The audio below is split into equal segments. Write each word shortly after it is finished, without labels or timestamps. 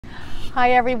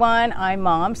Hi everyone, I'm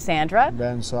Mom Sandra.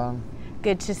 Ben Song.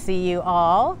 Good to see you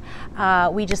all.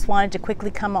 We just wanted to quickly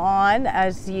come on.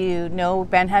 As you know,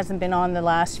 Ben hasn't been on the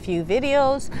last few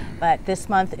videos, but this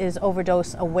month is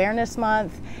Overdose Awareness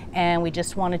Month, and we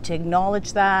just wanted to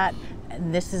acknowledge that.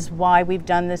 This is why we've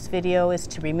done this video, is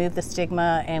to remove the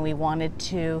stigma, and we wanted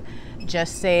to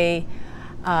just say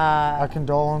our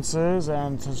condolences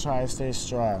and to try to stay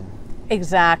strong.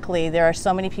 Exactly. There are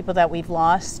so many people that we've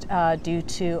lost due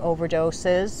to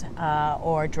overdoses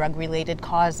or drug-related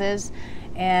causes,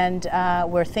 and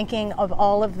we're thinking of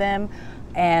all of them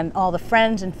and all the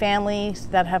friends and families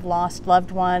that have lost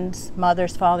loved ones,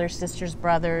 mothers, fathers, sisters,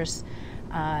 brothers,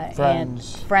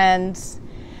 friends,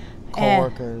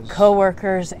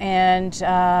 co-workers, and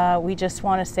we just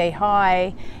want to say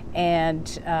hi,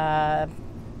 and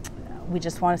we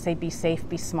just want to say be safe,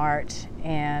 be smart,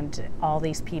 and all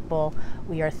these people,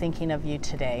 we are thinking of you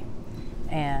today.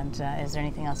 And is there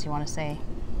anything else you want to say?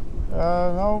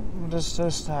 No, just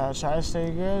try to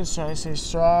stay good, try to stay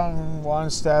strong. 1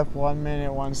 step, 1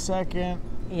 minute, 1 second.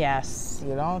 Yes.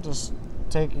 You know, just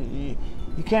take it.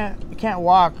 You can't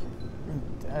walk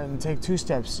and take 2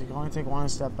 steps. You can only take 1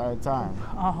 step at a time.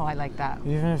 Oh, I like that.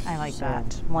 Even if I like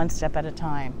that. 1 step at a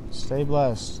time. Stay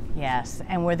blessed. Yes,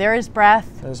 and where there is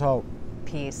breath, There's hope.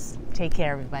 peace. Take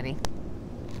care, everybody.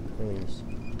 Peace.